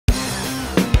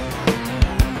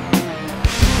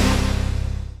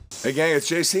Hey gang, it's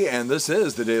JC, and this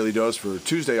is the Daily Dose for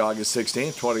Tuesday, August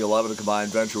 16th, 2011, a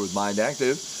combined venture with Mind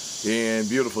Active in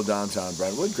beautiful downtown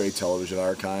Brentwood. Great television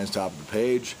archives, top of the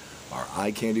page. Our eye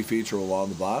candy feature along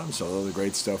the bottom, so other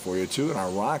great stuff for you too. And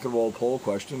our rock and roll poll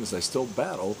question, as I still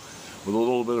battle with a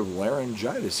little bit of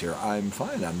laryngitis here. I'm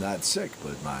fine, I'm not sick,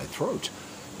 but my throat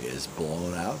is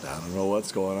blown out. I don't know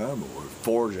what's going on, but we're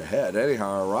forge ahead.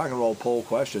 Anyhow, our rock and roll poll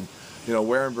question. You know,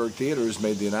 Warenberg Theaters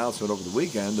made the announcement over the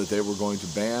weekend that they were going to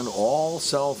ban all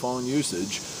cell phone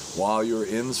usage while you're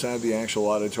inside the actual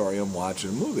auditorium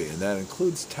watching a movie, and that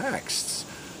includes texts.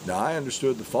 Now, I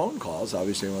understood the phone calls.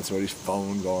 Obviously, you want somebody's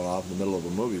phone going off in the middle of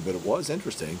a movie, but it was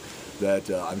interesting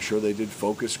that I'm sure they did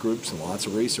focus groups and lots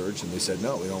of research, and they said,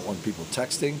 no, we don't want people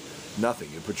texting, nothing.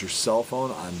 You put your cell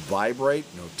phone on vibrate,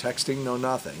 no texting, no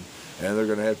nothing. And they're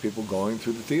going to have people going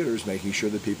through the theaters making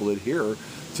sure that people adhere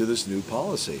to this new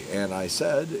policy. And I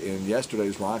said in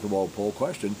yesterday's Rock and Roll poll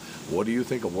question, what do you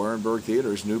think of Warenberg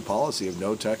Theater's new policy of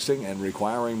no texting and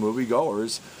requiring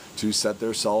moviegoers to set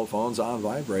their cell phones on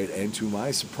vibrate? And to my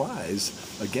surprise,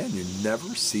 again, you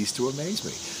never cease to amaze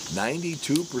me.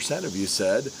 92% of you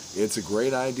said it's a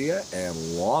great idea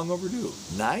and long overdue.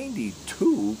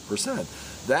 92%.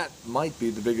 That might be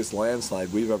the biggest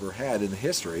landslide we've ever had in the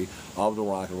history of the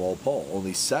Rock and Roll poll.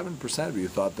 Only 7% of you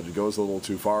thought that it goes a little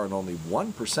too far, and only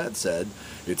 1% said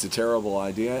it's a terrible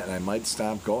idea and I might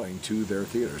stop going to their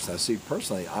theaters. Now, see,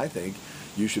 personally, I think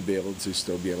you should be able to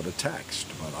still be able to text,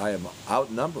 but I am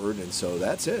outnumbered, and so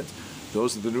that's it.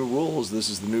 Those are the new rules. This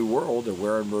is the new world at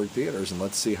Warenberg Theaters, and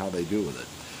let's see how they do with it.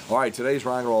 All right, today's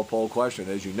Rock and Roll poll question.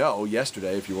 As you know,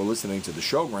 yesterday, if you were listening to the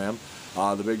showgram,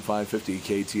 the Big 550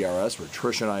 KTRS, where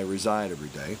Trish and I reside every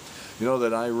day, you know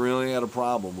that I really had a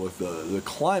problem with the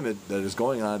climate that is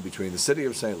going on between the city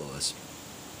of St. Louis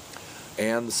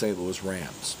and the St. Louis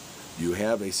Rams. You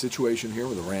have a situation here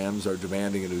where the Rams are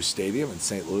demanding a new stadium, and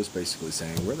St. Louis basically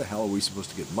saying, where the hell are we supposed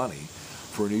to get money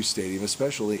for a new stadium,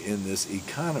 especially in this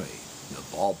economy? You know,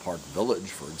 Ballpark Village,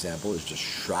 for example, is just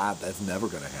shot. That's never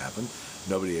going to happen.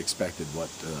 Nobody expected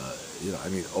what, I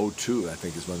mean, 2002, I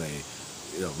think, is when they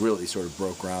really sort of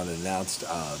broke ground and announced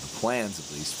the plans,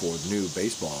 at least, for the new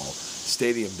baseball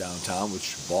stadium downtown,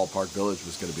 which Ballpark Village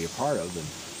was going to be a part of. And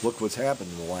look what's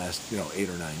happened in the last, 8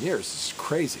 or 9 years. It's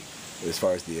crazy as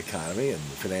far as the economy and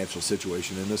the financial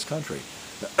situation in this country.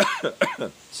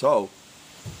 So,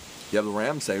 you have the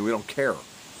Rams saying, we don't care.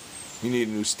 We need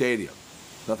a new stadium.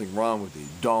 Nothing wrong with the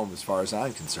dome as far as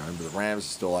I'm concerned, but the Rams are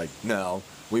still like, no,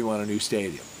 we want a new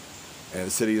stadium. And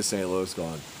the city of St. Louis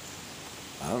going,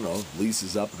 I don't know, lease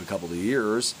is up in a couple of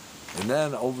years. And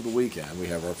then over the weekend, we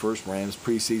have our first Rams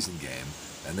preseason game,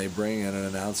 and they bring in an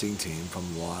announcing team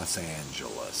from Los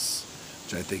Angeles,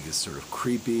 which I think is sort of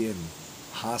creepy and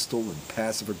hostile and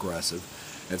passive-aggressive.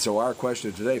 And so our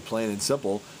question today, plain and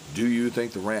simple, do you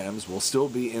think the Rams will still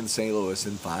be in St. Louis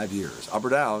in 5 years? Up or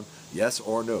down, yes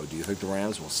or no? Do you think the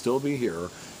Rams will still be here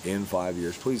in 5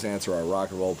 years? Please answer our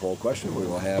rock and roll poll question. We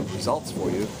will have results for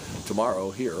you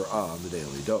tomorrow here on the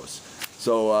Daily Dose.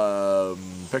 So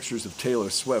pictures of Taylor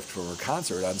Swift from her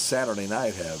concert on Saturday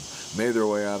night have made their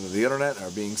way onto the internet and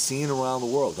are being seen around the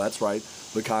world. That's right,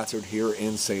 the concert here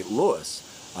in St. Louis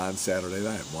on Saturday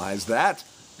night. Why is that?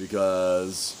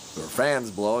 Because there were fans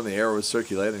blowing, the air was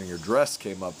circulating, and your dress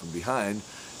came up from behind,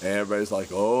 and everybody's like,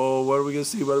 oh, what are we going to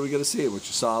see? What are we going to see? And what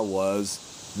you saw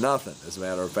was nothing. As a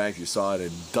matter of fact, you saw an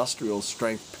industrial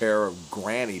strength pair of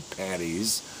granny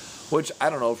panties, which, I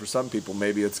don't know, for some people,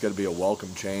 maybe it's going to be a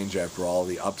welcome change after all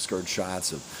the upskirt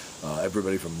shots of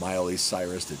everybody from Miley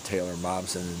Cyrus to Taylor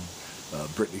Momsen and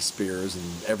Britney Spears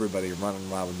and everybody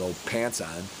running around with no pants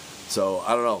on. So,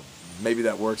 I don't know. Maybe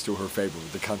that works to her favor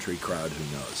with the country crowd,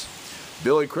 who knows.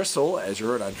 Billy Crystal, as you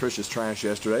heard on Trish's Trash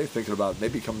yesterday, thinking about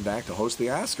maybe coming back to host the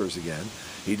Oscars again.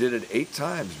 He did it 8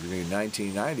 times between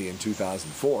 1990 and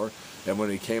 2004, and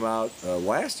when he came out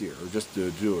last year, just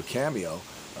to do a cameo,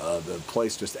 the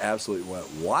place just absolutely went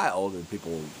wild, and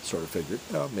people sort of figured,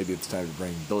 maybe it's time to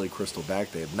bring Billy Crystal back.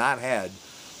 They have not had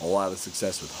a lot of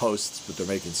success with hosts, but they're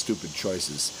making stupid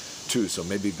choices too, so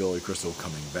maybe Billy Crystal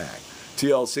coming back.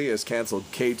 TLC has canceled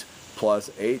Kate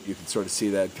Plus 8. You can sort of see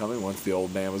that coming once the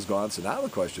old man was gone. So now the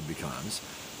question becomes,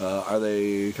 are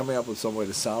they coming up with some way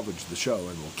to salvage the show?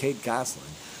 And will Kate Gosselin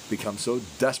become so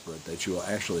desperate that she will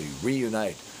actually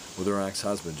reunite with her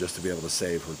ex-husband just to be able to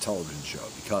save her television show?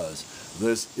 Because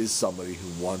this is somebody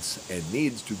who wants and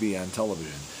needs to be on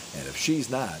television. And if she's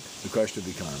not, the question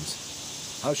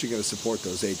becomes, how's she going to support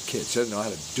those 8 kids? She doesn't know how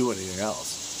to do anything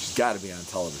else. She's got to be on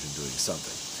television doing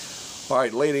something. All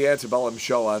right, Lady Antebellum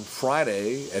show on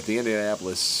Friday at the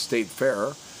Indianapolis State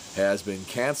Fair. has been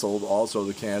canceled. Also,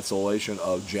 the cancellation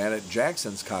of Janet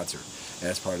Jackson's concert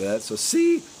as part of that. So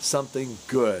see, something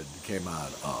good came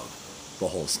out of the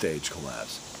whole stage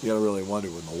collapse. You gotta really wonder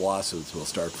when the lawsuits will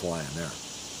start flying there.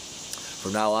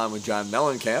 From now on, when John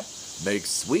Mellencamp makes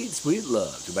sweet, sweet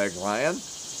love to Meg Ryan,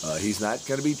 he's not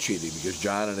going to be cheating because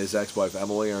John and his ex-wife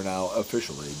Emily are now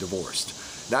officially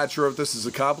divorced. Not sure if this is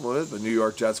a compliment, but New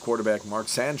York Jets quarterback Mark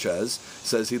Sanchez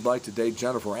says he'd like to date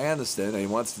Jennifer Aniston, and he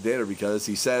wants to date her because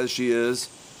he says she is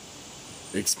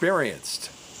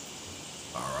experienced.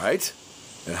 All right.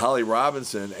 And Holly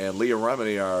Robinson and Leah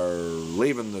Remini are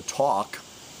leaving the talk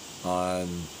on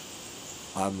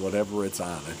whatever it's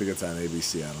on. I think it's on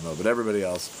ABC, I don't know. But everybody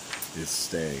else is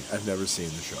staying. I've never seen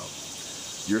the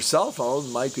show. Your cell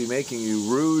phone might be making you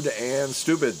rude and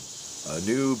stupid. A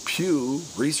new Pew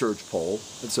Research poll,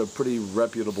 it's a pretty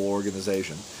reputable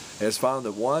organization, has found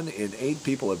that 1 in 8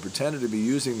 people have pretended to be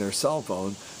using their cell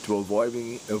phone to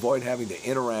avoid having to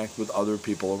interact with other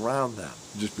people around them.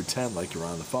 Just pretend like you're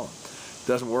on the phone. It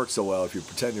doesn't work so well if you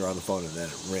pretend you're on the phone and then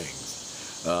it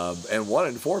rings. And 1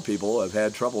 in 4 people have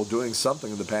had trouble doing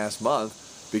something in the past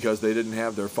month because they didn't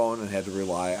have their phone and had to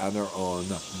rely on their own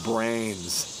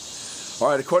brains. All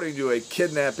right, according to a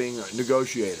kidnapping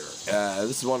negotiator,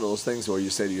 this is one of those things where you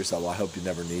say to yourself, well, I hope you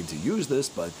never need to use this,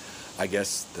 but I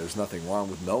guess there's nothing wrong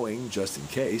with knowing just in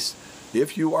case.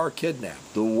 If you are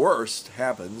kidnapped, the worst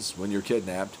happens when you're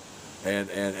kidnapped, and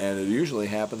it usually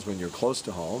happens when you're close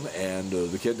to home, and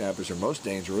the kidnappers are most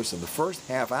dangerous in the first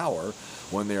half hour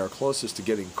when they are closest to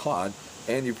getting caught,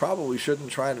 and you probably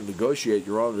shouldn't try to negotiate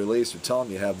your own release or tell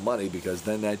them you have money because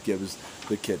then that gives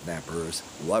the kidnappers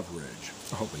leverage.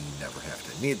 Hoping you never have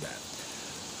to need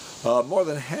that. More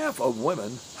than half of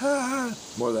women,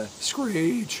 more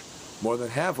than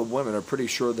half of women are pretty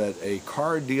sure that a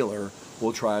car dealer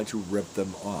will try to rip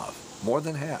them off. More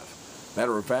than half.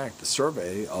 Matter of fact, the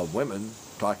survey of women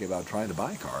talking about trying to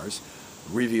buy cars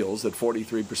reveals that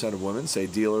 43% of women say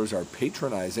dealers are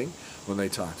patronizing when they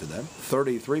talk to them.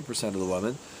 33% of the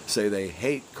women say they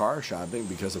hate car shopping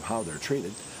because of how they're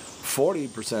treated.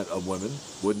 40% of women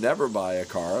would never buy a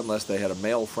car unless they had a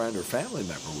male friend or family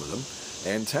member with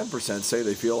them. And 10% say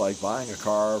they feel like buying a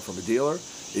car from a dealer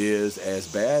is as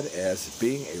bad as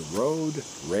being a road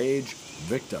rage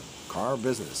victim. Car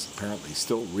business apparently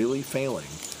still really failing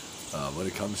when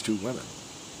it comes to women.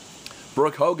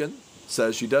 Brooke Hogan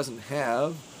says she doesn't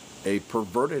have a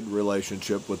perverted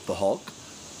relationship with the Hulk.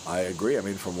 I agree. I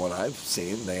mean, from what I've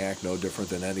seen, they act no different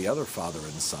than any other father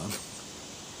and son.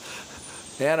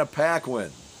 Anna Paquin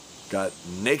got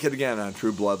naked again on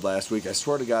True Blood last week. I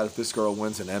swear to God, if this girl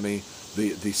wins an Emmy,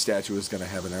 the statue is going to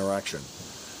have an erection.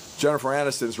 Jennifer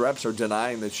Aniston's reps are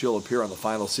denying that she'll appear on the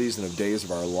final season of Days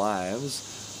of Our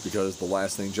Lives because the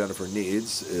last thing Jennifer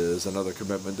needs is another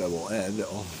commitment that will end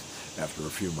after a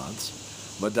few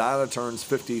months. Madonna turns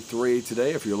 53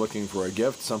 today. If you're looking for a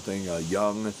gift, something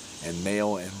young and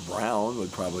male and brown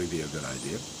would probably be a good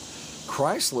idea.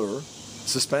 Chrysler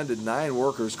suspended 9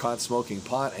 workers caught smoking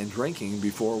pot and drinking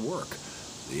before work.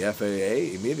 The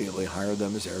FAA immediately hired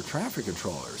them as air traffic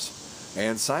controllers.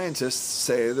 And scientists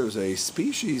say there's a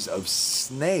species of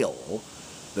snail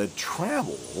that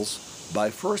travels by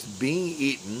first being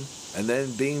eaten and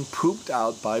then being pooped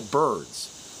out by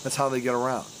birds. That's how they get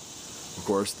around. Of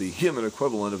course, the human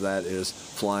equivalent of that is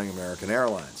flying American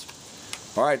Airlines.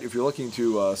 All right, if you're looking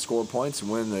to score points and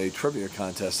win a trivia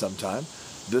contest sometime,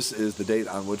 this is the date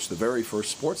on which the very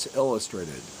first Sports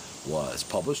Illustrated was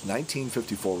published.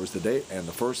 1954 was the date, and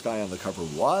the first guy on the cover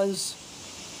was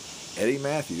Eddie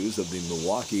Matthews of the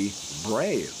Milwaukee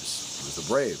Braves. It was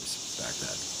the Braves back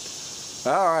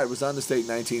then. All right, it was on this date,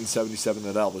 1977,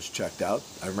 that Elvis checked out.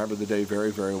 I remember the day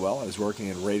very, very well. I was working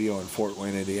in radio in Fort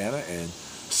Wayne, Indiana, and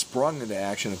sprung into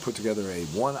action and put together a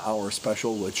 1-hour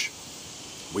special, which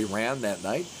we ran that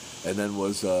night, and then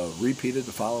was repeated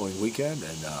the following weekend,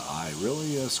 and I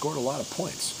really scored a lot of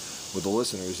points with the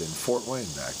listeners in Fort Wayne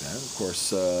back then. Of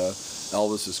course,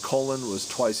 Elvis's colon was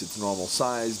twice its normal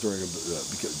size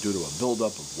due to a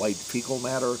buildup of white fecal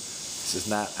matter. This is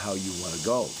not how you want to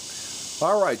go.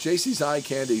 All right, JC's Eye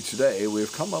Candy today,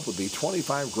 we've come up with the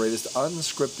 25 greatest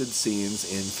unscripted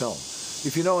scenes in film.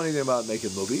 If you know anything about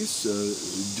making movies,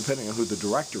 depending on who the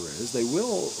director is, they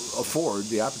will afford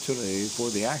the opportunity for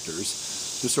the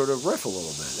actors to sort of riff a little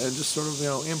bit and just sort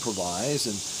of, improvise.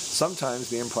 And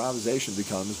sometimes the improvisation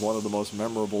becomes one of the most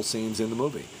memorable scenes in the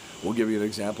movie. We'll give you an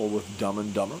example with Dumb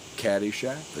and Dumber,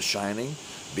 Caddyshack, The Shining,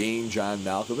 Being John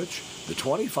Malkovich, the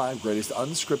 25 greatest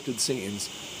unscripted scenes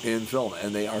in film.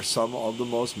 And they are some of the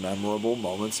most memorable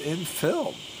moments in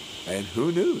film. And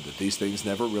who knew that these things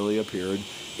never really appeared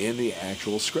in the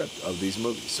actual script of these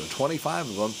movies? So 25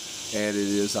 of them, and it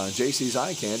is on JC's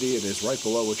Eye Candy. It is right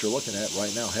below what you're looking at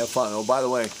right now. Have fun. Oh, by the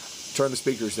way, turn the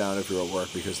speakers down if you're at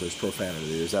work because there's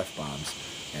profanity, there's F-bombs,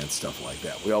 and stuff like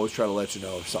that. We always try to let you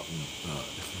know if something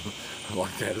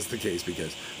like that is the case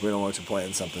because we don't want you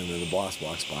playing something that the boss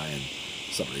walks by and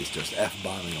somebody's just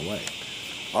F-bombing away.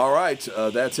 All right,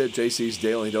 that's it. JC's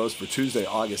Daily Dose for Tuesday,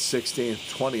 August 16th,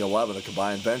 2011, a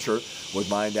combined venture with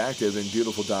Mind Active in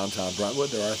beautiful downtown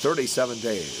Brentwood. There are 37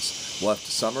 days left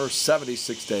to summer,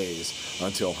 76 days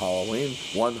until Halloween,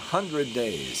 100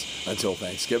 days until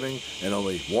Thanksgiving, and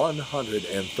only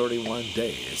 131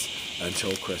 days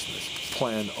until Christmas.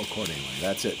 Plan accordingly.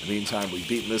 That's it. In the meantime, we've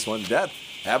beaten this one to death.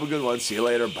 Have a good one. See you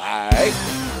later.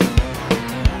 Bye.